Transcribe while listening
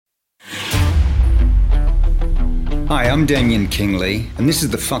Hi, I'm Damien Kingley, and this is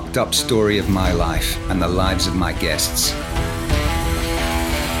the fucked up story of my life and the lives of my guests.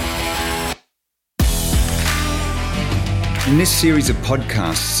 In this series of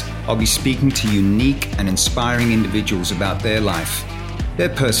podcasts, I'll be speaking to unique and inspiring individuals about their life, their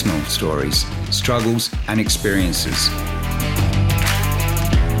personal stories, struggles, and experiences.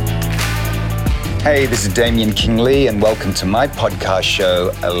 Hey, this is Damien Kingley, and welcome to my podcast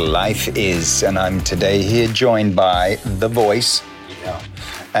show, Life Is. And I'm today here joined by The Voice.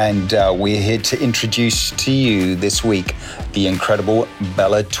 And we're here to introduce to you this week the incredible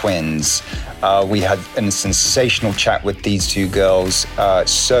Bella Twins. We had a sensational chat with these two girls.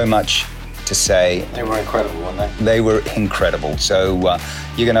 So much to say. They were incredible, weren't they? They were incredible. So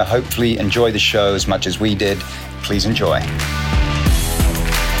you're going to hopefully enjoy the show as much as we did. Please enjoy.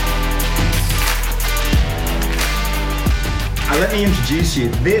 Let me introduce you.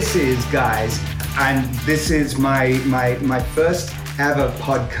 This is, guys, and this is my first ever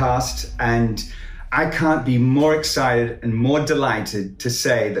podcast, and I can't be more excited and more delighted to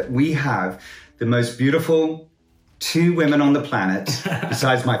say that we have the most beautiful two women on the planet,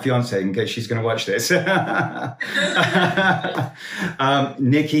 besides my fiance, in case she's going to watch this,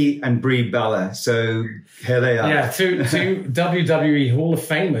 Nikki and Brie Bella. So here they are. Yeah, two WWE Hall of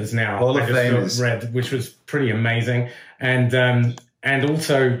Famers now. Hall of Famers. Read, which was pretty amazing. And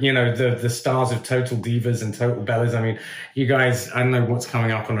also, you know, the stars of Total Divas and Total Bellas. I mean, you guys, I don't know what's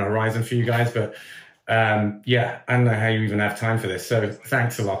coming up on the horizon for you guys, but yeah, I don't know how you even have time for this. So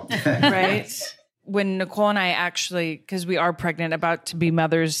thanks a lot. Right. When Nicole and I actually, because we are pregnant, about to be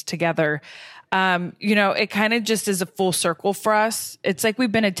mothers together, you know, it kind of just is a full circle for us. It's like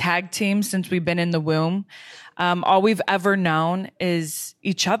we've been a tag team since we've been in the womb. All we've ever known is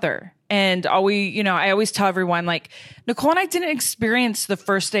each other. And all we, you know, I always tell everyone, like, Nicole and I didn't experience the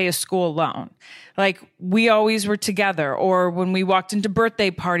first day of school alone. Like, we always were together, or when we walked into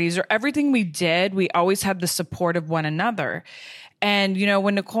birthday parties, or everything we did, we always had the support of one another. And, you know,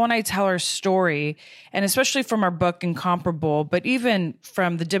 when Nicole and I tell our story, and especially from our book Incomparable, but even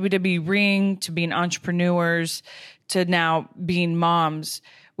from the WWE ring to being entrepreneurs to now being moms,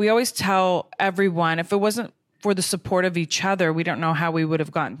 we always tell everyone, if it wasn't for the support of each other, we don't know how we would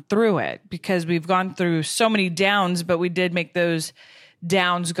have gotten through it, because we've gone through so many downs, but we did make those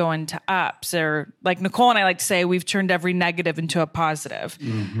downs go into ups. Or like Nicole and I like to say, we've turned every negative into a positive.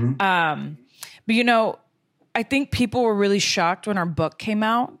 Mm-hmm. But, you know, I think people were really shocked when our book came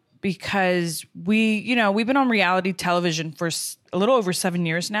out, because we've been on reality television for a little over 7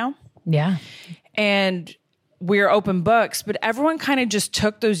 years now. Yeah. And we're open books, but everyone kind of just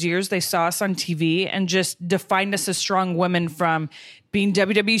took those years they saw us on TV and just defined us as strong women, from being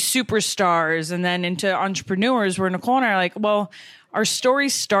WWE superstars and then into entrepreneurs, where Nicole and I are like, well, our story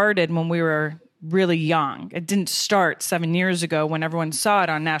started when we were really young. It didn't start 7 years ago when everyone saw it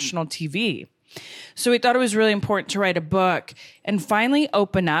on national TV. So we thought it was really important to write a book and finally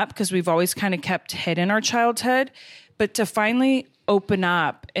open up, because we've always kind of kept hidden our childhood, but to finally open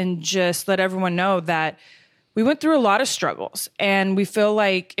up and just let everyone know that we went through a lot of struggles, and we feel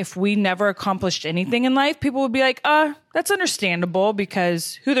like if we never accomplished anything in life, people would be like, that's understandable,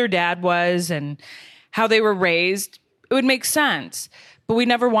 because who their dad was and how they were raised, it would make sense. But we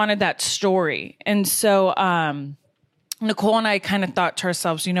never wanted that story. And so Nicole and I kind of thought to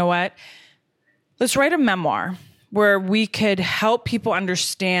ourselves, you know what? Let's write a memoir where we could help people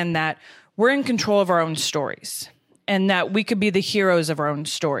understand that we're in control of our own stories, and that we could be the heroes of our own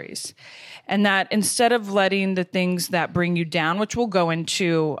stories. And that instead of letting the things that bring you down, which we'll go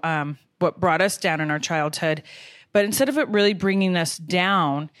into what brought us down in our childhood, but instead of it really bringing us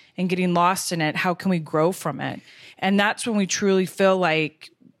down and getting lost in it, how can we grow from it? And that's when we truly feel like,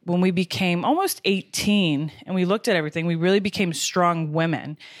 when we became almost 18 and we looked at everything, we really became strong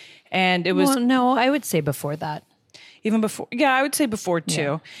women. And it was... Well, no, I would say before that. Even before. Yeah, I would say before too.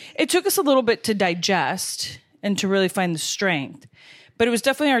 Yeah. It took us a little bit to digest and to really find the strength. But it was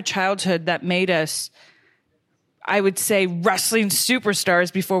definitely our childhood that made us, I would say, wrestling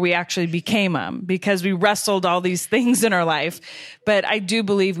superstars before we actually became them, because we wrestled all these things in our life. But I do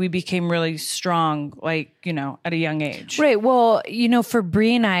believe we became really strong, like, you know, at a young age. Right. Well, you know, for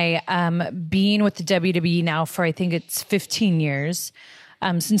Brie and I, being with the WWE now for, I think it's 15 years,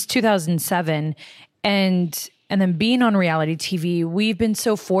 since 2007, and then being on reality TV, we've been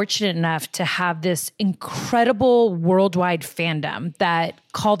so fortunate enough to have this incredible worldwide fandom that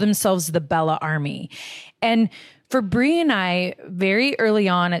call themselves the Bella Army. And for Brie and I, very early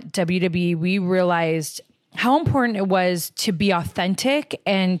on at WWE, we realized how important it was to be authentic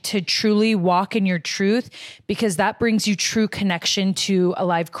and to truly walk in your truth, because that brings you true connection to a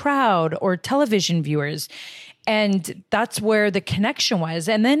live crowd or television viewers. And that's where the connection was.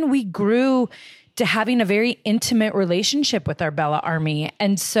 And then we grew to having a very intimate relationship with our Bella Army.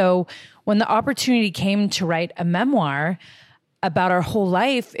 And so when the opportunity came to write a memoir about our whole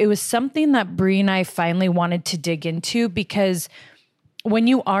life, it was something that Brie and I finally wanted to dig into, because when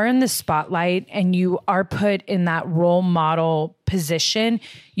you are in the spotlight and you are put in that role model position,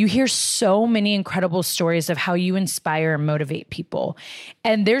 you hear so many incredible stories of how you inspire and motivate people.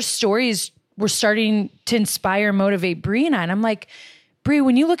 And their stories were starting to inspire and motivate Brie and I. And I'm like, Brie,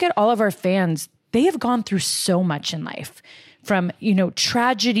 when you look at all of our fans, they have gone through so much in life, from,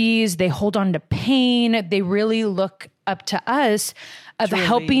 tragedies, they hold on to pain. They really look up to us of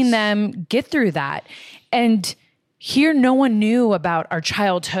helping them get through that. And here, no one knew about our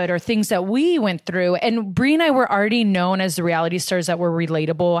childhood or things that we went through. And Brie and I were already known as the reality stars that were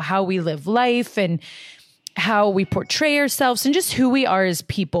relatable, how we live life and how we portray ourselves and just who we are as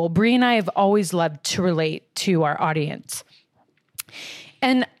people. Brie and I have always loved to relate to our audience.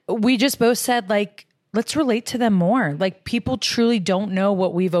 And we just both said, like, let's relate to them more. Like, people truly don't know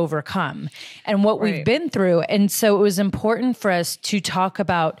what we've overcome and what we've been through. And so it was important for us to talk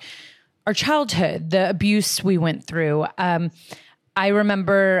about our childhood, the abuse we went through. I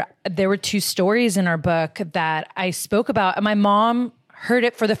remember there were 2 stories in our book that I spoke about. And my mom heard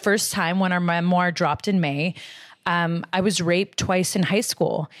it for the first time when our memoir dropped in May. I was raped twice in high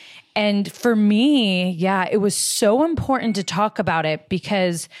school. And for me, it was so important to talk about it,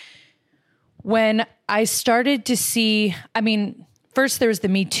 because when I started to see, first there was the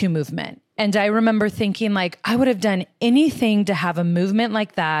Me Too movement. And I remember thinking, like, I would have done anything to have a movement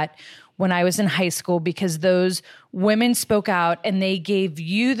like that when I was in high school, because those women spoke out and they gave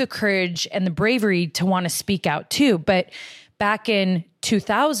you the courage and the bravery to want to speak out too. But back in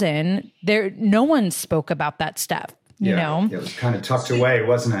 2000, no one spoke about that stuff. You know, it was kind of tucked away,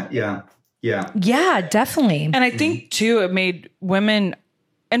 wasn't it? Yeah, definitely. And I think too, it made women,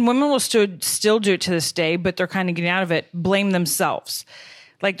 and women will still do it to this day, but they're kind of getting out of it, blame themselves.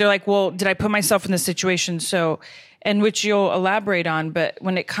 Like, they're like, well, did I put myself in this situation? So, and which you'll elaborate on, but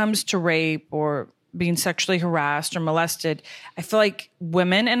when it comes to rape or being sexually harassed or molested, I feel like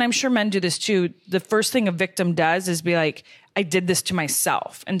women, and I'm sure men do this too, the first thing a victim does is be like, I did this to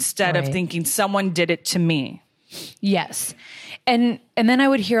myself, instead of thinking someone did it to me. Yes. And then I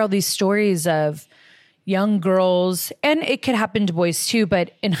would hear all these stories of young girls, and it could happen to boys too,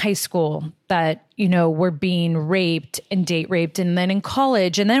 but in high school that, were being raped and date raped. And then in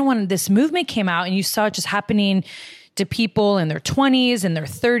college. And then when this movement came out and you saw it just happening to people in their 20s and their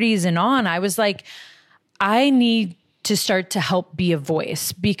 30s and on, I was like, I need to start to help be a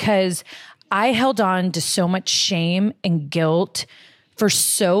voice, because I held on to so much shame and guilt for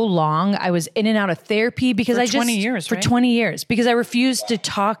so long. I was in and out of therapy because for 20 years, for 20 years, because I refused to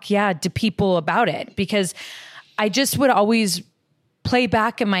talk, to people about it, because I just would always play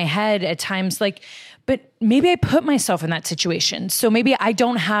back in my head at times, like, but maybe I put myself in that situation. So maybe I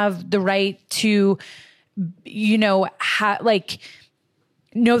don't have the right to, know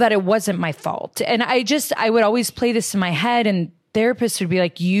that it wasn't my fault. And I would always play this in my head, and therapists would be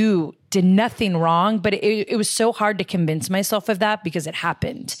like, you did nothing wrong. But it was so hard to convince myself of that, because it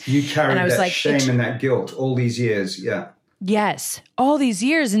happened. You carried that shame and that guilt all these years. Yeah. Yes. All these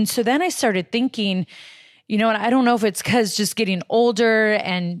years. And so then I started thinking, and I don't know if it's because just getting older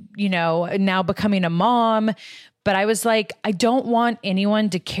and, now becoming a mom, but I was like, I don't want anyone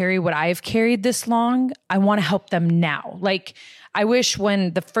to carry what I've carried this long. I want to help them now. Like, I wish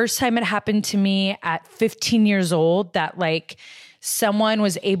when the first time it happened to me at 15 years old, that like someone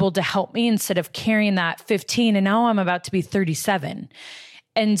was able to help me instead of carrying that 15. And now I'm about to be 37.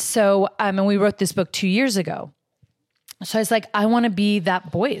 And so, and we wrote this book 2 years ago. So I was like, I want to be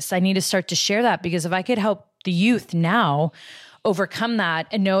that voice. I need to start to share that, because if I could help the youth now overcome that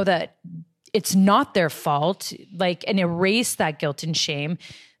and know that it's not their fault, like, and erase that guilt and shame,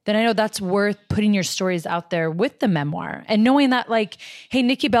 then I know that's worth putting your stories out there with the memoir, and knowing that, like, hey,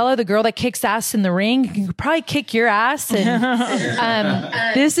 Nikki Bella, the girl that kicks ass in the ring, can probably kick your ass.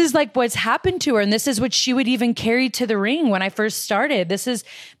 And this is like what's happened to her. And this is what she would even carry to the ring when I first started. This is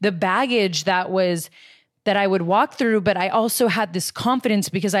the baggage that I would walk through, but I also had this confidence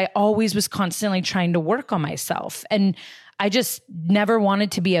because I always was constantly trying to work on myself. And I just never wanted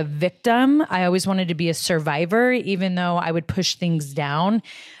to be a victim. I always wanted to be a survivor, even though I would push things down.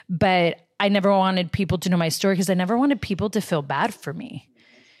 But I never wanted people to know my story because I never wanted people to feel bad for me.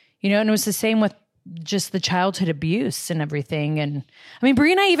 And it was the same with just the childhood abuse and everything. And I mean,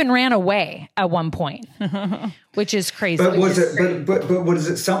 Brie and I even ran away at one point, which is crazy. But was it? But was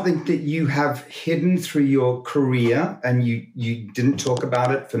it something that you have hidden through your career and you didn't talk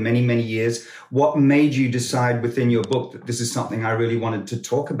about it for many, many years? What made you decide within your book that this is something I really wanted to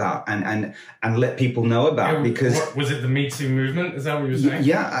talk about and let people know about? Because was it the Me Too movement? Is that what you were saying?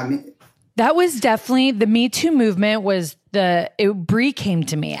 Yeah, I mean. That was definitely the Me Too movement. Brie came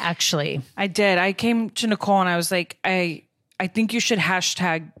to me, actually. I did. I came to Nicole and I was like, I think you should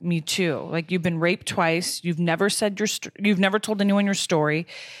hashtag Me Too. Like, you've been raped twice. You've never said you've never told anyone your story.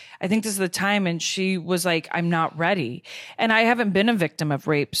 I think this is the time. And she was like, I'm not ready. And I haven't been a victim of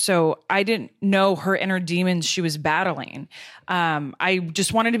rape, so I didn't know her inner demons she was battling. I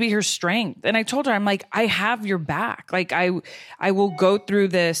just wanted to be her strength. And I told her, I'm like, I have your back. Like, I will go through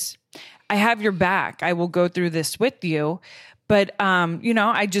this. I have your back. I will go through this with you. But,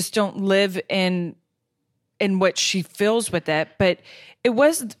 I just don't live in what she feels with it. But it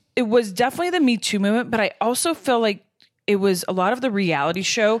was definitely the Me Too movement. But I also feel like it was a lot of the reality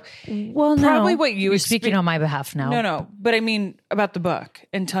show. Well, probably what you're speaking on my behalf now. No. But I mean, about the book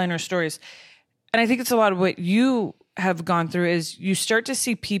and telling her stories. And I think it's a lot of what you have gone through is you start to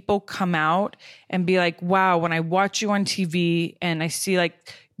see people come out and be like, wow, when I watch you on TV and I see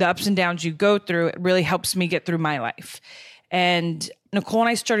like the ups and downs you go through, it really helps me get through my life. And Nicole and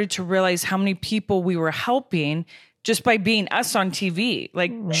I started to realize how many people we were helping just by being us on TV,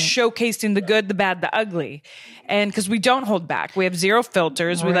 like showcasing the good, the bad, the ugly. And because we don't hold back, we have zero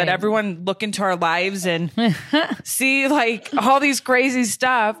filters. We let everyone look into our lives and see like all these crazy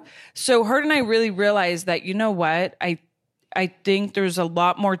stuff. So Hurt and I really realized that, you know what? I think there's a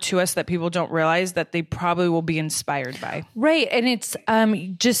lot more to us that people don't realize that they probably will be inspired by. Right. And it's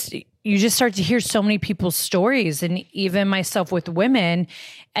you just start to hear so many people's stories, and even myself with women,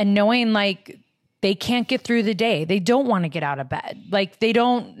 and knowing like they can't get through the day. They don't want to get out of bed. Like they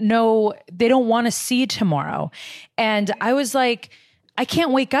don't want to see tomorrow. And I was like, I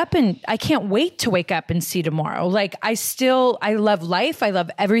can't wait to wake up and see tomorrow. Like I love life. I love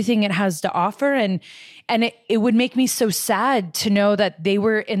everything it has to offer. And it would make me so sad to know that they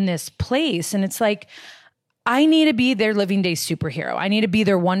were in this place. And it's like, I need to be their living day superhero. I need to be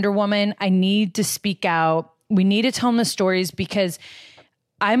their Wonder Woman. I need to speak out. We need to tell them the stories, because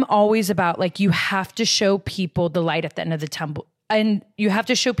I'm always about like, you have to show people the light at the end of the tunnel. And you have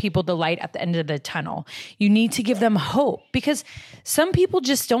to show people the light at the end of the tunnel. You need to give them hope, because some people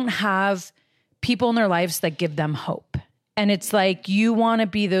just don't have people in their lives that give them hope. And it's like, you want to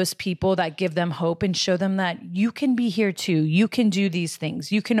be those people that give them hope and show them that you can be here too. You can do these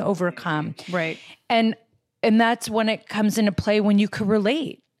things. You can overcome. Right. And that's when it comes into play, when you can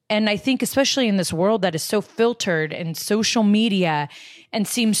relate. And I think especially in this world that is so filtered and social media and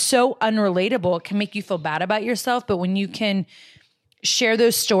seems so unrelatable, it can make you feel bad about yourself. But when you can share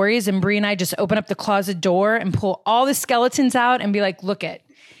those stories, and Brie and I just open up the closet door and pull all the skeletons out and be like, look it,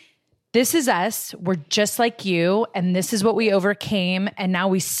 this is us. We're just like you. And this is what we overcame. And now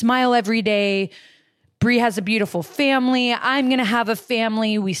we smile every day. Brie has a beautiful family. I'm going to have a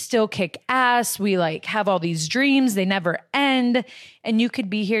family. We still kick ass. We like have all these dreams. They never end. And you could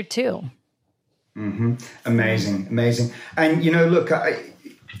be here too. Mm-hmm. Amazing. And, look,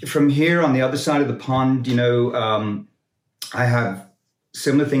 from here on the other side of the pond, I have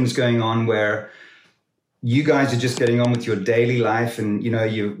similar things going on where you guys are just getting on with your daily life. And,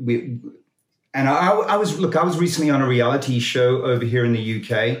 I was recently on a reality show over here in the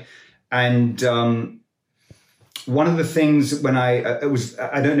UK. And, one of the things when I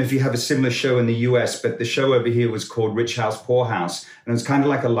don't know if you have a similar show in the US, but the show over here was called Rich House, Poor House. And it was kind of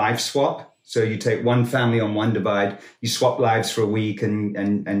like a life swap. So you take one family on one divide, you swap lives for a week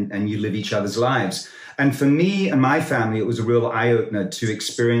and you live each other's lives. And for me and my family, it was a real eye-opener to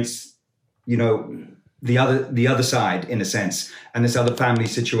experience, the other side in a sense, and this other family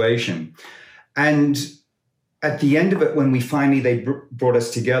situation. And at the end of it, when they brought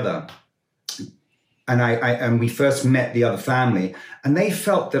us together, and we first met the other family, and they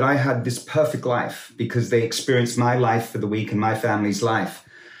felt that I had this perfect life because they experienced my life for the week and my family's life.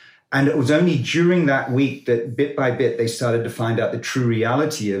 And it was only during that week that bit by bit, they started to find out the true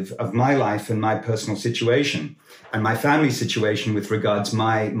reality of my life and my personal situation and my family situation with regards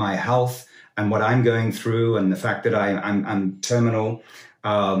my health and what I'm going through, and the fact that I'm terminal.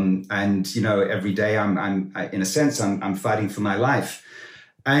 And, every day I'm in a sense, I'm fighting for my life.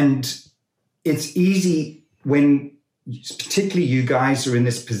 And it's easy when, particularly you guys are in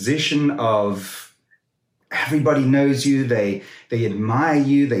this position of everybody knows you, they admire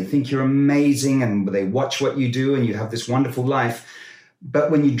you, they think you're amazing, and they watch what you do, and you have this wonderful life.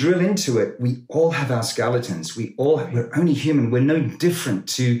 But when you drill into it, we all have our skeletons. We're only human. We're no different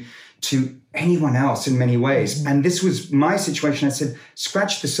to anyone else in many ways. Mm-hmm. And this was my situation. I said,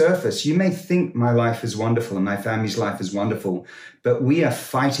 scratch the surface. You may think my life is wonderful and my family's life is wonderful, but we are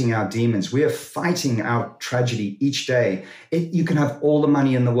fighting our demons. We are fighting our tragedy each day. You can have all the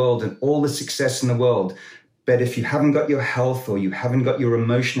money in the world and all the success in the world, but if you haven't got your health or you haven't got your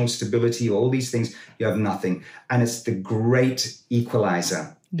emotional stability, all these things, you have nothing. And it's the great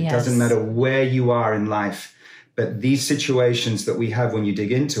equalizer. Yes. It doesn't matter where you are in life, but these situations that we have when you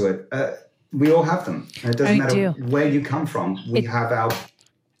dig into it, we all have them. And it doesn't matter where you come from. We have our...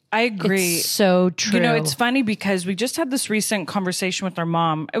 I agree. It's so true. You know, it's funny because we just had this recent conversation with our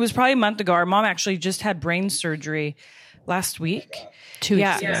mom. It was probably a month ago. Our mom actually just had brain surgery last week. 2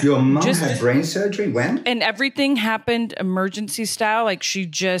 weeks ago. Your mom had brain surgery? When? And everything happened emergency style. Like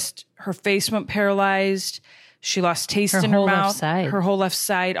her face went paralyzed. She lost taste in her mouth. Her whole left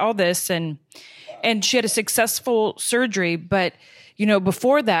side, all this. And she had a successful surgery. But, you know,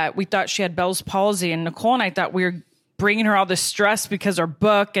 before that, we thought she had Bell's palsy. And Nicole and I thought we were bringing her all this stress because our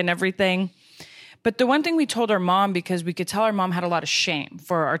book and everything. But the one thing we told our mom, because we could tell our mom had a lot of shame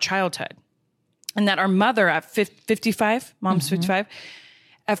for our childhood, and that our mother at 55, mom's 55,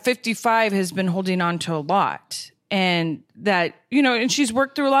 at 55 has been holding on to a lot. And that, you know, and she's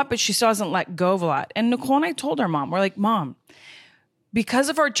worked through a lot, but she still hasn't let go of a lot. And Nicole and I told our mom, we're like, Mom, because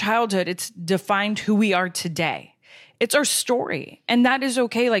of our childhood, it's defined who we are today. It's our story. And that is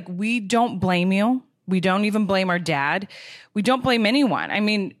okay. Like, we don't blame you. We don't even blame our dad. We don't blame anyone. I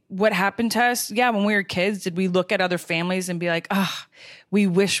mean, what happened to us? Yeah, when we were kids, did we look at other families and be like, we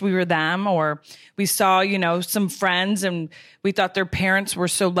wish we were them? Or we saw, you know, some friends and we thought their parents were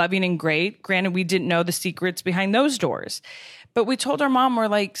so loving and great. Granted, we didn't know the secrets behind those doors. But we told our mom, we're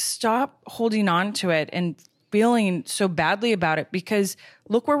like, stop holding on to it and feeling so badly about it, because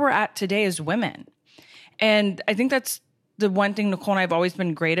look where we're at today as women. And I think that's the one thing Nicole and I have always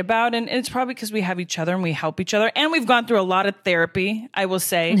been great about. And it's probably because we have each other and we help each other. And we've gone through a lot of therapy, I will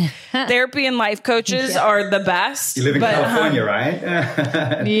say. Therapy and life coaches are the best. You live in California,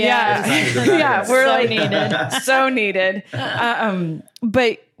 right? Yeah. We're so needed. So needed.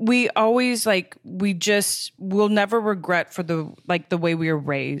 But we always we'll never regret for the way we were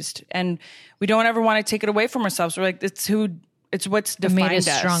raised. And we don't ever want to take it away from ourselves. We're like, it's what's defined made us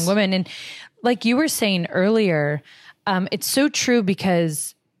strong women. And like you were saying earlier, it's so true,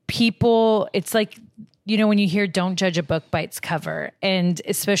 because people, it's like, you know, when you hear don't judge a book by its cover, and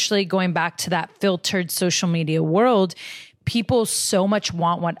especially going back to that filtered social media world, people so much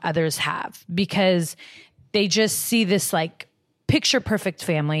want what others have because they just see this like picture perfect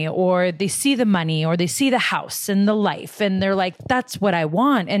family, or they see the money, or they see the house and the life, and they're like, that's what I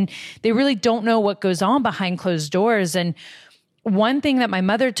want. And they really don't know what goes on behind closed doors. And one thing that my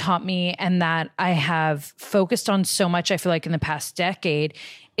mother taught me, and that I have focused on so much, I feel like in the past decade,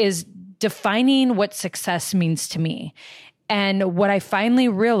 is defining what success means to me. And what I finally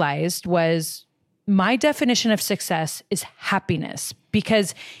realized was my definition of success is happiness.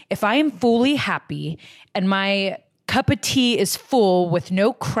 Because if I am fully happy and my cup of tea is full with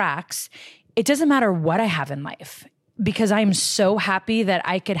no cracks, it doesn't matter what I have in life. Because I'm so happy that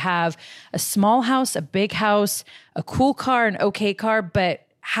I could have a small house, a big house, a cool car, an okay car, but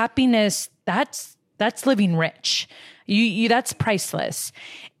happiness, that's living rich. That's priceless.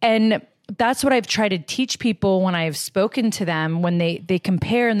 And that's what I've tried to teach people when I've spoken to them, when they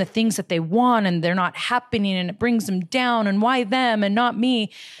compare and the things that they want and they're not happening and it brings them down, and why them and not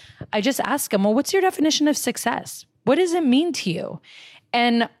me. I just ask them, well, what's your definition of success? What does it mean to you?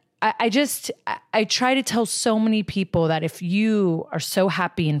 And I try to tell so many people that if you are so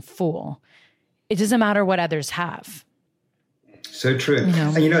happy and full, it doesn't matter what others have. So true.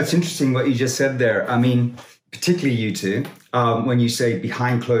 And it's interesting what you just said there. I mean, particularly you two, when you say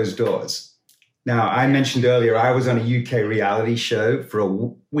behind closed doors. Now, I mentioned earlier, I was on a UK reality show for a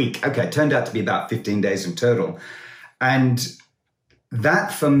week. Okay, it turned out to be about 15 days in total. And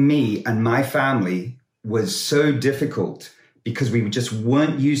that for me and my family was so difficult, because we just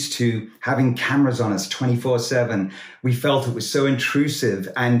weren't used to having cameras on us 24/7. We felt it was so intrusive,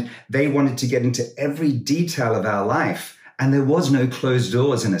 and they wanted to get into every detail of our life. And there was no closed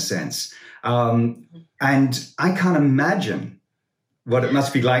doors in a sense. And I can't imagine what it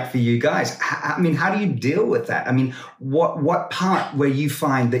must be like for you guys. I mean, how do you deal with that? I mean, what part where you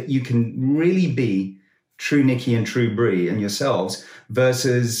find that you can really be true Nikki and true Brie and yourselves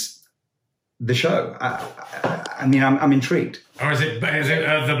versus the show? I mean, I'm intrigued. Or is it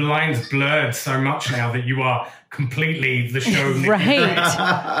the lines blurred so much now that you are completely the show? Right.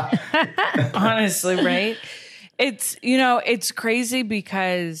 Honestly, right? It's crazy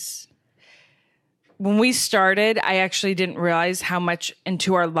because when we started, I actually didn't realize how much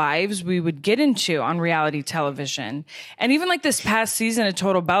into our lives we would get into on reality television. And even like this past season of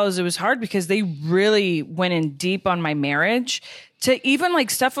Total Bellas, it was hard because they really went in deep on my marriage. To even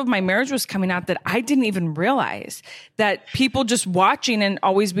like stuff of my marriage was coming out that I didn't even realize, that people just watching and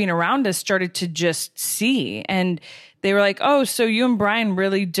always being around us started to just see. And they were like, oh, so you and Brian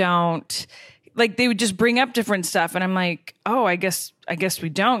really don't, like, they would just bring up different stuff. And I'm like, oh, I guess we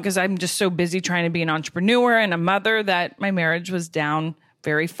don't, because I'm just so busy trying to be an entrepreneur and a mother that my marriage was down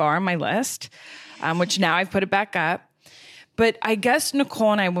very far on my list, which now I've put it back up. But I guess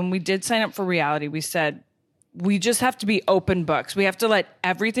Nicole and I, when we did sign up for reality, we said, we just have to be open books. We have to let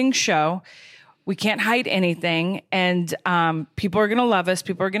everything show. We can't hide anything. And people are going to love us.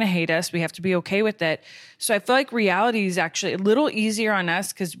 People are going to hate us. We have to be okay with it. So I feel like reality is actually a little easier on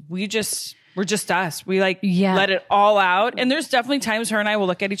us because we're just us. We let it all out. And there's definitely times her and I will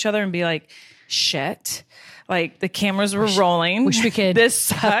look at each other and be like, shit. Like the cameras were rolling. Wish we could. This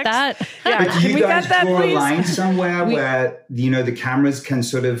sucks. That. Yeah. But do you guys draw please? A line somewhere where, the cameras can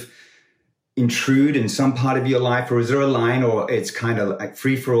sort of intrude in some part of your life, or is there a line, or it's kind of like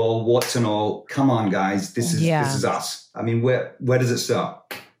free for all, warts and all? Come on, guys, this is us. I mean, where does it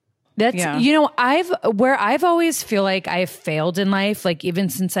start? That's, I've always feel like I've failed in life, like even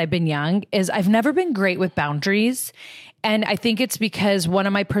since I've been young, is I've never been great with boundaries. And I think it's because one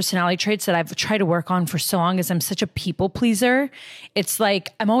of my personality traits that I've tried to work on for so long is I'm such a people pleaser. It's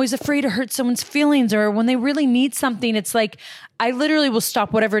like, I'm always afraid to hurt someone's feelings, or when they really need something, it's like, I literally will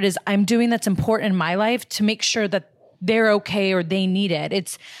stop whatever it is I'm doing that's important in my life to make sure that they're okay or they need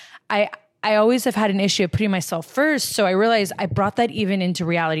it. I always have had an issue of putting myself first. So I realized I brought that even into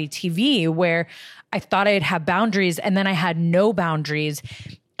reality TV, where I thought I'd have boundaries and then I had no boundaries.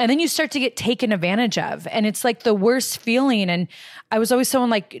 And then you start to get taken advantage of. And it's like the worst feeling. And I was always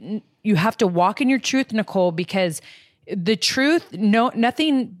someone like, you have to walk in your truth, Nicole, because the truth,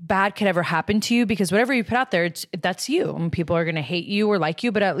 nothing bad could ever happen to you, because whatever you put out there, that's you. And people are going to hate you or like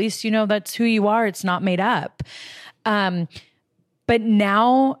you, but at least that's who you are. It's not made up. But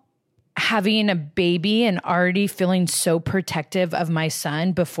now, having a baby and already feeling so protective of my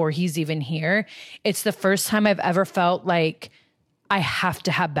son before he's even here, it's the first time I've ever felt like I have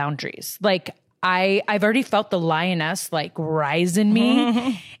to have boundaries. Like I've already felt the lioness like rise in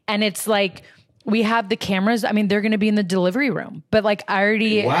me. And it's like, we have the cameras. I mean, they're going to be in the delivery room, but like I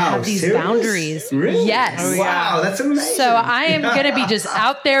already have these boundaries. Really? Yes. Oh, wow. That's amazing. So I am going to be just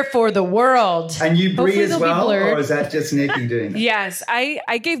out there for the world. And you breathe as well, or is that just Nikki doing that? Yes.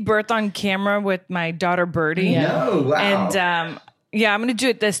 I gave birth on camera with my daughter, Birdie. Yeah. Oh, wow. And, I'm going to do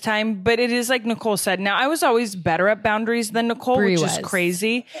it this time, but it is like Nicole said. Now, I was always better at boundaries than Nicole, which is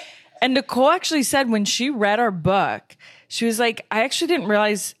crazy. And Nicole actually said when she read our book, she was like, I actually didn't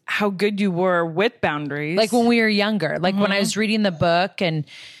realize how good you were with boundaries. Like when we were younger, like when I was reading the book and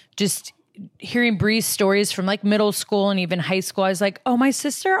just hearing Bree's stories from like middle school and even high school, I was like, oh, my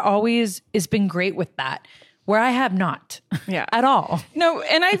sister always has been great with that, where I have not at all. No,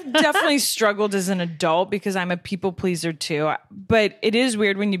 and I've definitely struggled as an adult because I'm a people pleaser too. But it is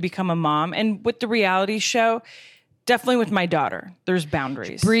weird when you become a mom. And with the reality show, definitely with my daughter, there's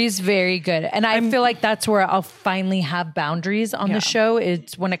boundaries. Bree's very good. And I feel like that's where I'll finally have boundaries on the show.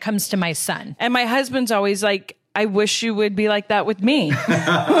 It's when it comes to my son. And my husband's always like, I wish you would be like that with me.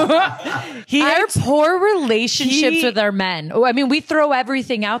 Our poor relationships with our men. I mean, we throw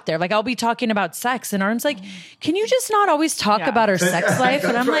everything out there. Like I'll be talking about sex and Arm's like, can you just not always talk about our sex life?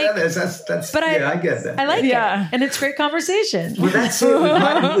 And I'm like, I get that. I like it. And it's great conversation. Well, that's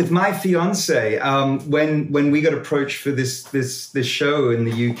it. With my fiance, when we got approached for this show in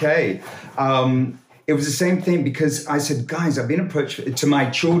the UK, it was the same thing, because I said, guys, I've been approached to my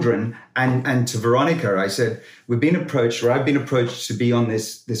children and to Veronica. I said, I've been approached to be on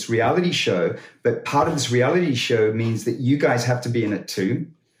this reality show, but part of this reality show means that you guys have to be in it too.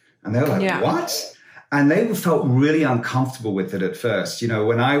 And they're like, what? And they felt really uncomfortable with it at first.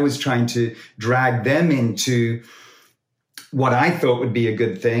 When I was trying to drag them into what I thought would be a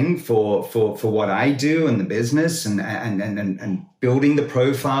good thing for what I do and the business and building the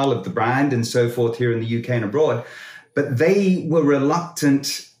profile of the brand and so forth here in the UK and abroad. But they were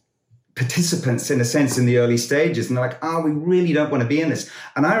reluctant participants in a sense in the early stages. And they're like, we really don't want to be in this.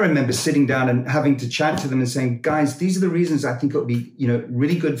 And I remember sitting down and having to chat to them and saying, guys, these are the reasons I think it'll be,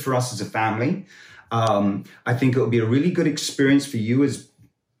 really good for us as a family. I think it'll be a really good experience for you as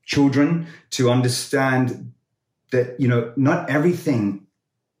children to understand that, not everything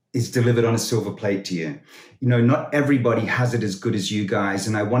is delivered on a silver plate to you. Not everybody has it as good as you guys.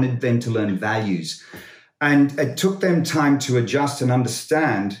 And I wanted them to learn values. And it took them time to adjust and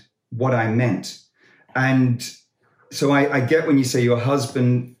understand what I meant. And so I get when you say your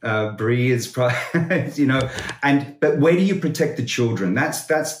husband, Brie, is probably, but where do you protect the children? That's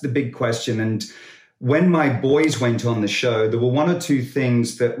the big question. And when my boys went on the show, there were one or two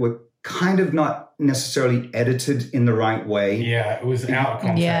things that were kind of not necessarily edited in the right way. Yeah, it was out of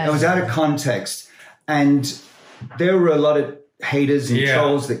context. Yeah. It was out of context. And there were a lot of haters and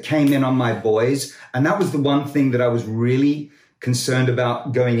trolls that came in on my boys. And that was the one thing that I was really concerned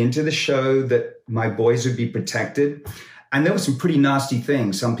about going into the show, that my boys would be protected. And there were some pretty nasty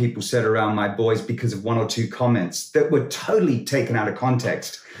things some people said around my boys because of one or two comments that were totally taken out of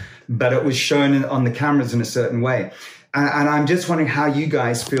context, but it was shown on the cameras in a certain way. And I'm just wondering how you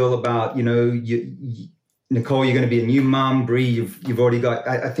guys feel about, Nicole, you're going to be a new mom. Brie, you've already got,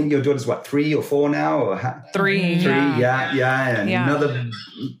 I think your daughter's 3 or 4 now? Or 3. 3, yeah. And another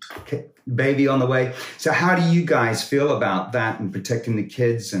baby on the way. So how do you guys feel about that and protecting the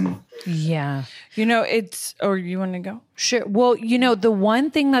kids? And Yeah. Or you want to go? Sure. Well, the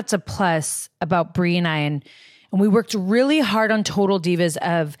one thing that's a plus about Brie and I, and we worked really hard on Total Divas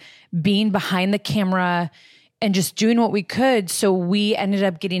of being behind the camera and just doing what we could. So we ended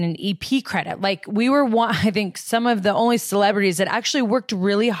up getting an EP credit. Like we were I think some of the only celebrities that actually worked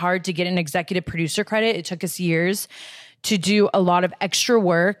really hard to get an executive producer credit. It took us years to do a lot of extra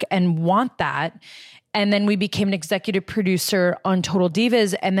work and want that. And then we became an executive producer on Total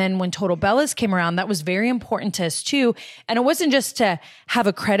Divas. And then when Total Bellas came around, that was very important to us too. And it wasn't just to have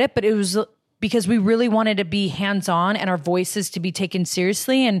a credit, but it was because we really wanted to be hands-on and our voices to be taken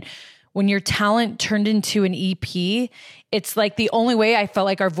seriously. And when your talent turned into an EP, it's like the only way I felt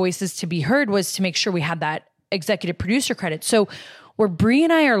like our voices to be heard was to make sure we had that executive producer credit. So where Brie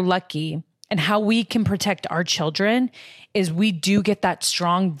and I are lucky and how we can protect our children is we do get that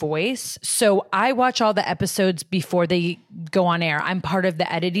strong voice. So I watch all the episodes before they go on air. I'm part of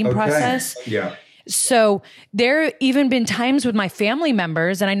the editing process. Yeah. So there even been times with my family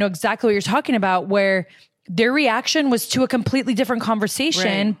members, and I know exactly what you're talking about, where their reaction was to a completely different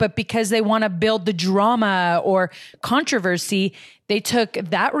conversation, right. But because they want to build the drama or controversy, they took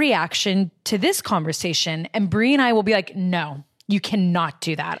that reaction to this conversation. And Brie and I will be like, no, you cannot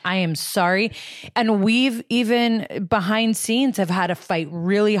do that. I am sorry. And we've even behind scenes have had to fight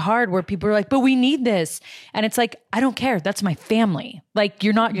really hard where people are like, but we need this. And it's like, I don't care. That's my family. Like,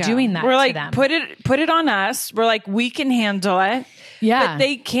 you're not doing that. We're like, to them. put it on us. We're like, we can handle it. Yeah. But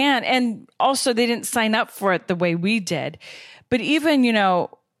they can't. And also they didn't sign up for it the way we did. But even,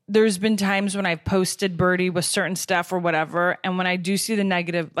 there's been times when I've posted Birdie with certain stuff or whatever. And when I do see the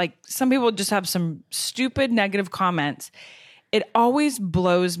negative, like some people just have some stupid negative comments, it always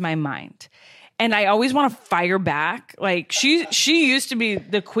blows my mind. And I always want to fire back. Like she used to be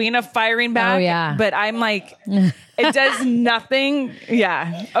the queen of firing back. Oh, yeah. But I'm like, it does nothing.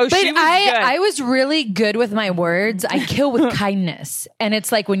 Yeah. Oh, but she was good. I was really good with my words. I kill with kindness. And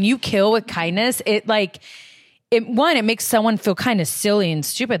it's like when you kill with kindness, it makes someone feel kind of silly and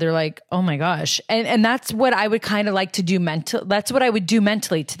stupid. They're like, oh my gosh. And that's what I would kind of like to do that's what I would do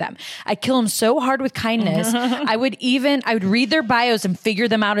mentally to them. I kill them so hard with kindness. I would read their bios and figure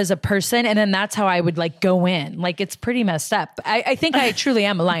them out as a person. And then that's how I would like go in. Like, it's pretty messed up. I think I truly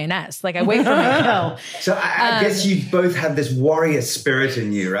am a lioness. Like I wait for my kill. So I guess you both have this warrior spirit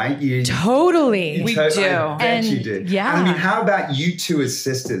in you, right? Totally. We do. I bet And you do. yeah. And I mean, how about you two as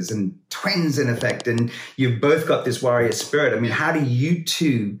sisters and twins in effect? And you've both got this warrior spirit. I mean, how do you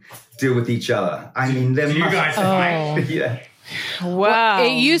two deal with each other? I mean, there You must guys fight. yeah. Wow.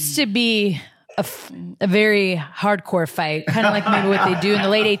 It used to be a very hardcore fight, kind of like maybe what they do in the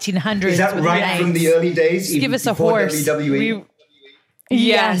late 1800s. Is that with right knights. from the early days? Give even us a before horse. WWE?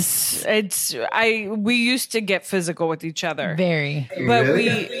 Yes. We used to get physical with each other. Very. But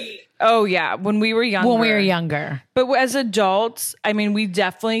Really? when we were younger. When we were younger. But as adults, I mean, we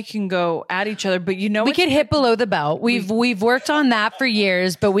definitely can go at each other, but We what's- could hit below the belt. We've worked on that for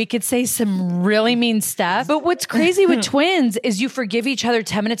years, but we could say some really mean stuff. But what's crazy with twins is you forgive each other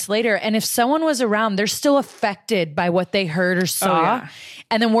 10 minutes later. And if someone was around, they're still affected by what they heard or saw. yeah.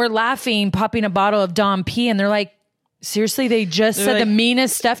 And then we're laughing, popping a bottle of Dom P, and they're like, seriously, they just said the like-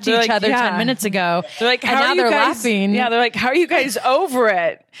 meanest stuff to they're each like, other yeah. 10 minutes ago. They're like, and how now are you they're guys, laughing. Yeah, they're like, how are you guys over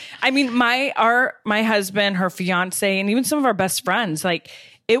it? I mean, my husband, her fiance, and even some of our best friends, like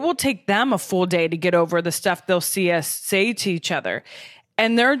it will take them a full day to get over the stuff they'll see us say to each other.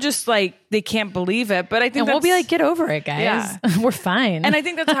 And they're just like, they can't believe it. But I think And we'll be that's- like, get over it, guys. Yeah. We're fine. And I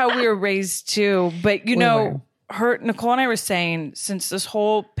think that's how we were raised too. But Nicole and I were saying, since this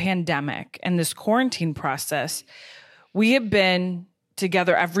whole pandemic and this quarantine process, we have been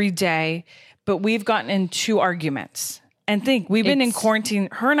together every day, but but we've gotten in 2 arguments. And think, we've been in quarantine.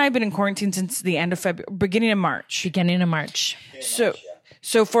 Her and I have been in quarantine since the end of February, beginning of March.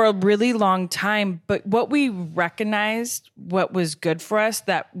 So for a really long time, but what we recognized, what was good for us,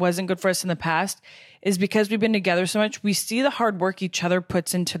 that wasn't good for us in the past, is because we've been together so much, we see the hard work each other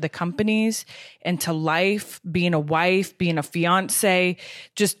puts into the companies, into life, being a wife, being a fiance,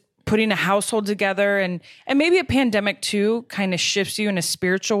 just putting a household together. And maybe a pandemic too kind of shifts you in a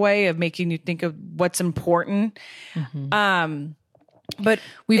spiritual way of making you think of what's important. But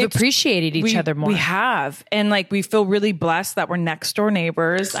we've appreciated each other more. We have. And like, we feel really blessed that we're next door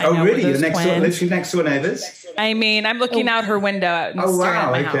neighbors. Oh, really? You're literally next door neighbors? I mean, I'm looking out her window and staring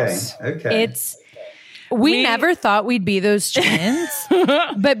at my house. Okay. We never thought we'd be those twins.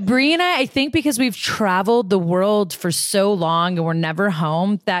 But Brie and I think because we've traveled the world for so long and we're never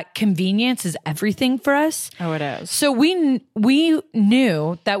home, that convenience is everything for us. Oh, it is. So we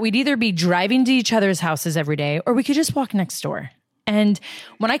knew that we'd either be driving to each other's houses every day or we could just walk next door. And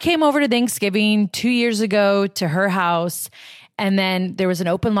when I came over to Thanksgiving 2 years ago to her house, and then there was an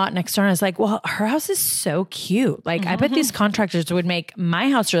open lot next door, and I was like, well, her house is so cute. Like, I bet these contractors would make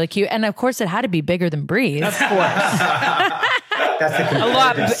my house really cute. And of course, it had to be bigger than Bree's. Of course. That's a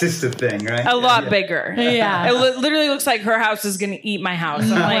competitive sister thing, right? A lot bigger. Yeah. It literally looks like her house is going to eat my house.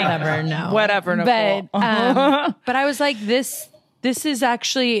 I'm like, Whatever, no. Whatever, Nicole. But I was like, this is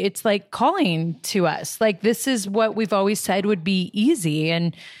actually, it's like calling to us. Like, this is what we've always said would be easy.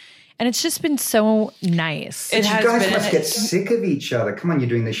 And it's just been so nice. You guys must get sick of each other. Come on, you're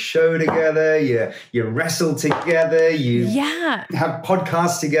doing the show together. You wrestle together. You have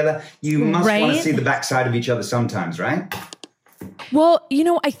podcasts together. You must want to see the backside of each other sometimes, right? Well,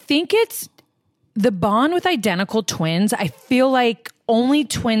 I think it's the bond with identical twins. I feel like only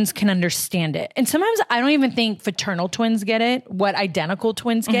twins can understand it. And sometimes I don't even think fraternal twins get it, what identical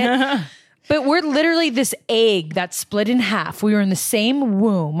twins get. But we're literally this egg that's split in half. We were in the same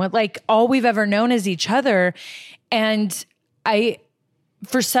womb. Like, all we've ever known is each other. And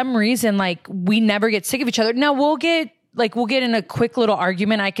for some reason, like, we never get sick of each other. Now we'll get in a quick little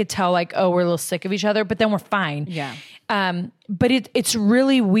argument. I could tell, like, oh, we're a little sick of each other, but then we're fine. Yeah. But it's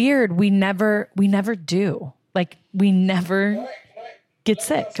really weird. We never do. Like, we never get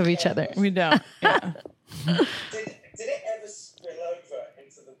sick of each other. We don't. Yeah. Did it ever spill over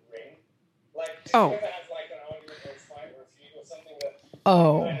into the ring? Like, did you ever have like an argument or a fight or a feud or something that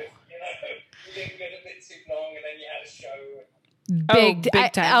kind of, you didn't get a bit too long and then you had a show?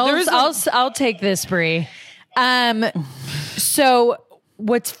 Big time. I'll take this, Brie. So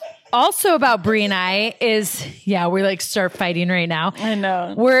what's also about Brie and I is, we like start fighting right now. I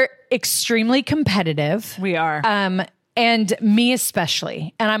know. We're extremely competitive. We are. And me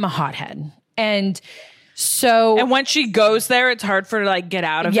especially. And I'm a hothead. And once she goes there, it's hard for her to like get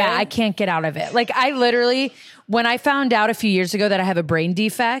out of it. Yeah, I can't get out of it. Like, I literally, when I found out a few years ago that I have a brain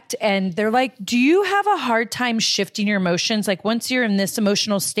defect, and they're like, do you have a hard time shifting your emotions? Like, once you're in this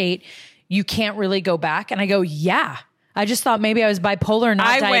emotional state, you can't really go back. And I go, yeah. I just thought maybe I was bipolar,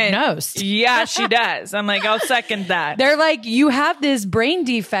 not diagnosed. Yeah, she does. I'm like, I'll second that. They're like, you have this brain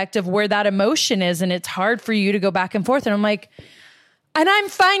defect of where that emotion is, and it's hard for you to go back and forth. And I'm like, and I'm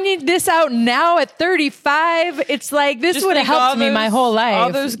finding this out now at 35. It's like, this would have helped me my whole life.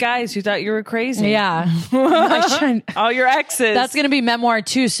 All those guys who thought you were crazy. Yeah. All your exes. That's going to be memoir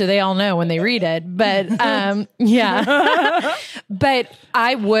too, so they all know when they read it. But yeah. But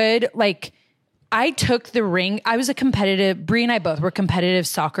I would I took the ring. I was Brie and I both were competitive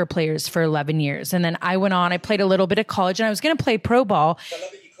soccer players for 11 years. And then I went on, I played a little bit of college, and I was going to play pro ball. I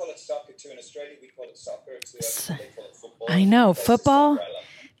love that you call it soccer too. In Australia, we call it soccer. They call it football. I know, football.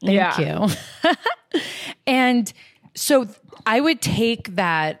 Thank you. And so I would take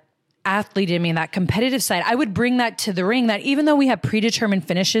that athlete in me, that competitive side. I would bring that to the ring, that even though we have predetermined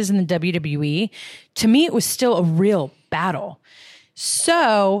finishes in the WWE, to me, it was still a real battle.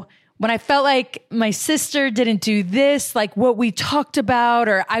 So when I felt like my sister didn't do this, like what we talked about,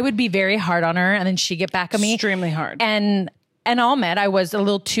 or I would be very hard on her and then she'd get back at me. Extremely hard. And I'll admit I was a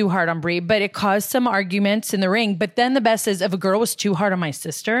little too hard on Brie, but it caused some arguments in the ring. But then the best is, if a girl was too hard on my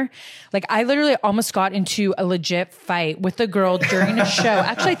sister, like, I literally almost got into a legit fight with a girl during a show.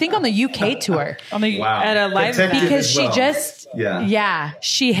 Actually, I think on the UK tour. At a live, because she just,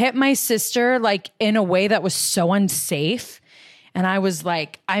 she hit my sister like in a way that was so unsafe. And I was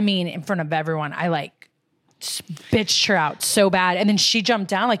like, in front of everyone, I like bitched her out so bad. And then she jumped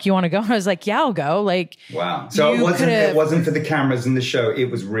down like, you want to go? I was like, yeah, I'll go. Like, wow. So it wasn't for the cameras in the show.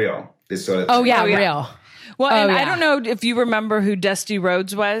 It was real. This sort of thing. Oh yeah, real. Well, and I don't know if you remember who Dusty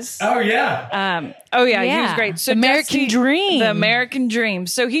Rhodes was. Oh, yeah. He was great. So American Dream. The American Dream.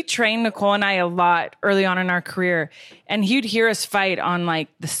 So he trained Nicole and I a lot early on in our career. And he'd hear us fight on like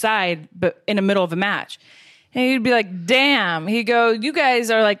the side, but in the middle of a match. And he'd be like, damn. He'd go, you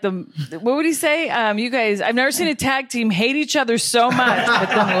guys are like what would he say? You guys, I've never seen a tag team hate each other so much, but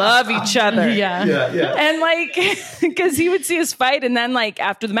then love each other. Yeah. And like, because he would see us fight. And then like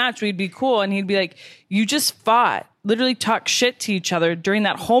after the match, we'd be cool. And he'd be like, you just fought, literally talk shit to each other during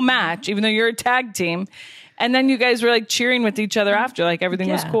that whole match, even though you're a tag team. And then you guys were like cheering with each other after, like everything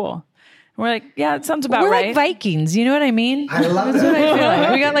was cool. We're like, yeah, it sounds about right. We're like Vikings, you know what I mean? I love that. That's what I feel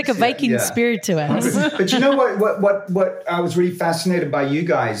like. We got like a Viking spirit to us. But you know what I was really fascinated by you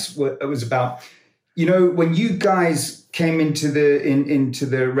guys, what it was about, you know, when you guys came into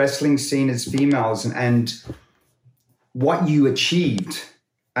the wrestling scene as females and what you achieved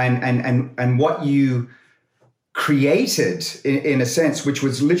and what you created in a sense, which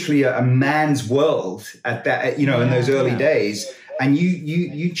was literally a man's world at that, you know, in those early days. And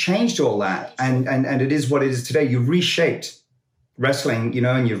you changed all that, and it is what it is today. You reshaped wrestling, you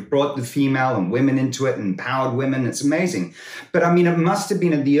know, and you've brought the female and women into it and empowered women. It's amazing. But I mean, it must have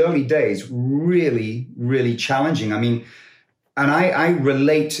been in the early days really, really challenging. I mean, and I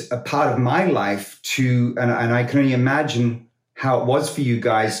relate a part of my life to, and I can only imagine how it was for you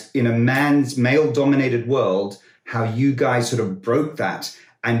guys in a male-dominated world, how you guys sort of broke that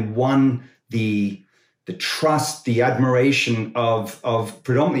and won the trust, the admiration of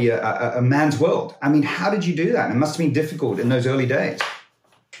predominantly a man's world. I mean, how did you do that? It must have been difficult in those early days.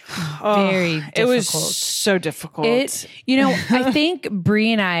 Very difficult. It was so difficult. You know, I think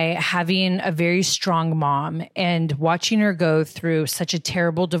Brie and I, having a very strong mom and watching her go through such a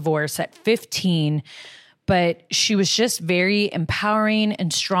terrible divorce at 15, but she was just very empowering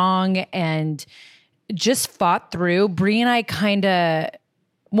and strong and just fought through. Brie and I kind of,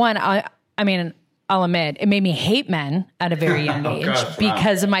 I'll admit, it made me hate men at a very young age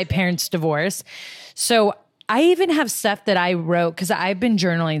because of my parents' divorce. So I even have stuff that I wrote because I've been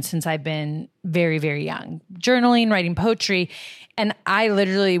journaling since I've been very, very young. Journaling, writing poetry. And I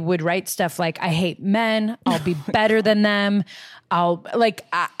literally would write stuff like, I hate men. I'll be better than them. Brie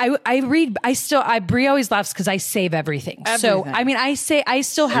always laughs because I save everything. So, I mean, I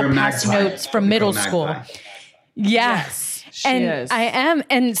still have past notes from middle school. Yes. I am.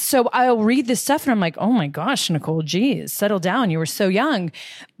 And so I'll read this stuff and I'm like, oh my gosh, Nicole, geez, settle down. You were so young.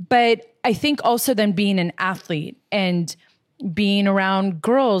 But I think also then being an athlete and being around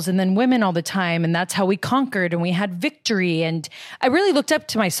girls and then women all the time. And that's how we conquered and we had victory. And I really looked up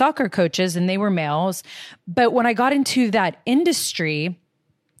to my soccer coaches and they were males. But when I got into that industry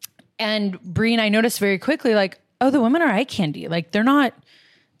and Brie and I noticed very quickly, like, oh, the women are eye candy. Like they're not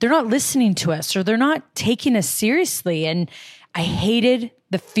listening to us or they're not taking us seriously. And I hated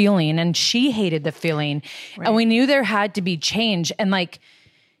the feeling and she hated the feeling. Right. And we knew there had to be change. And like,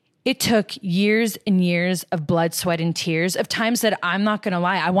 it took years and years of blood, sweat, and tears of times that I'm not going to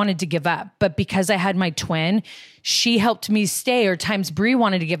lie, I wanted to give up. But because I had my twin, she helped me stay, or times Brie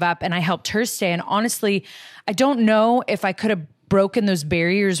wanted to give up and I helped her stay. And honestly, I don't know if I could have broken those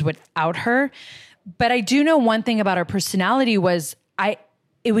barriers without her. But I do know one thing about her personality was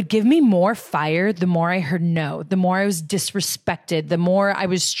it would give me more fire the more I heard no, the more I was disrespected, the more I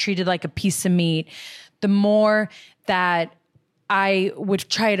was treated like a piece of meat, the more that I would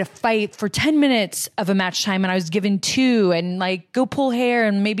try to fight for 10 minutes of a match time and I was given 2 and like go pull hair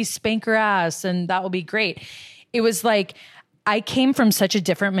and maybe spank her ass and that will be great. It was like I came from such a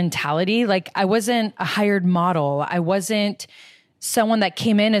different mentality. Like I wasn't a hired model. I wasn't someone that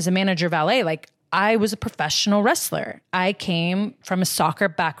came in as a manager valet. Like I was a professional wrestler. I came from a soccer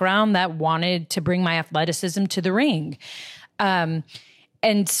background that wanted to bring my athleticism to the ring. And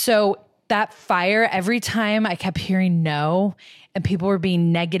so that fire, every time I kept hearing no and people were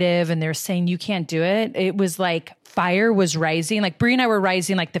being negative and they were saying, you can't do it. It was like fire was rising. Like Brie and I were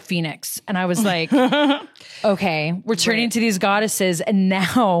rising like the phoenix. And I was like, okay, we're turning to these goddesses and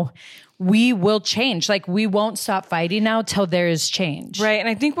now we will change. Like we won't stop fighting now till there is change. Right. And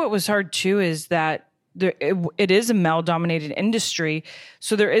I think what was hard too is that it is a male-dominated industry,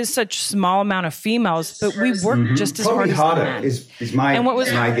 so there is such small amount of females, but we work just as probably hard harder as men.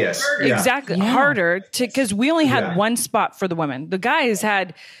 is my guess. Exactly. Harder because we only had one spot for the women. The guys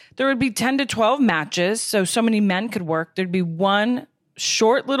there would be 10 to 12 matches, so many men could work. There'd be one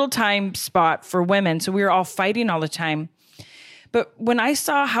short little time spot for women, so we were all fighting all the time. But when I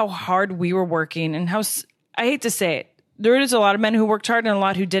saw how hard we were working and how, I hate to say it, there is a lot of men who worked hard and a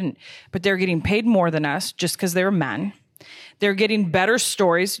lot who didn't, but they're getting paid more than us just because they were men. They're getting better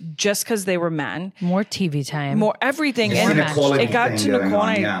stories just because they were men. More TV time. More everything. And it got to Nicole and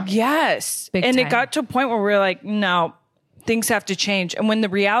I. Yeah. Yes. Big and time. it got to a point where we were like, no, things have to change. And when the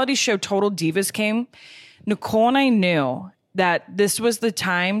reality show Total Divas came, Nicole and I knew that this was the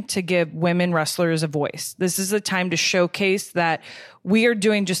time to give women wrestlers a voice. This is the time to showcase that we are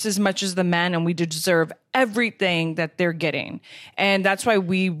doing just as much as the men and we deserve everything that they're getting. And that's why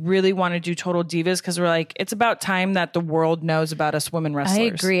we really want to do Total Divas, because we're like, it's about time that the world knows about us women wrestlers. I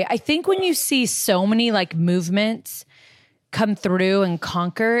agree. I think when you see so many like movements come through and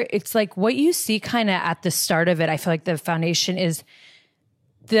conquer, it's like what you see kind of at the start of it. I feel like the foundation is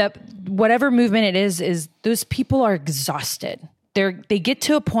whatever movement it is those people are exhausted. They get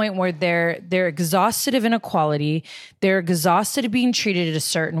to a point where they're exhausted of inequality. They're exhausted of being treated a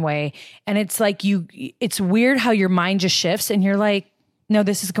certain way. And it's like it's weird how your mind just shifts and you're like, no,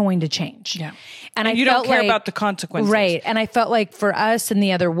 this is going to change. Yeah. And you don't care about the consequences. Right. And I felt like for us and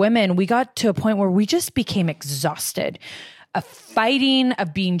the other women, we got to a point where we just became exhausted of fighting,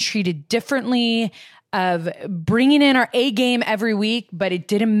 of being treated differently, of bringing in our A game every week, but it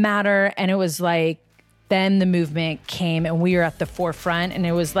didn't matter. And it was like, then the movement came and we were at the forefront, and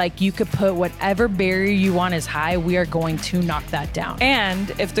it was like, you could put whatever barrier you want as high, we are going to knock that down.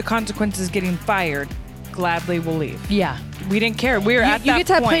 And if the consequence is getting fired, gladly we'll leave. Yeah. We didn't care. We were at that point. You get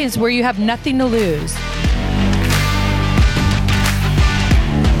to that place where you have nothing to lose.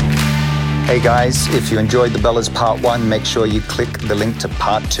 Hey guys, if you enjoyed the Bellas Part 1, make sure you click the link to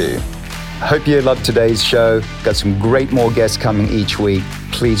Part 2. I hope you loved today's show. Got some great more guests coming each week.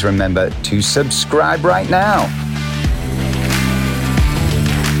 Please remember to subscribe right now.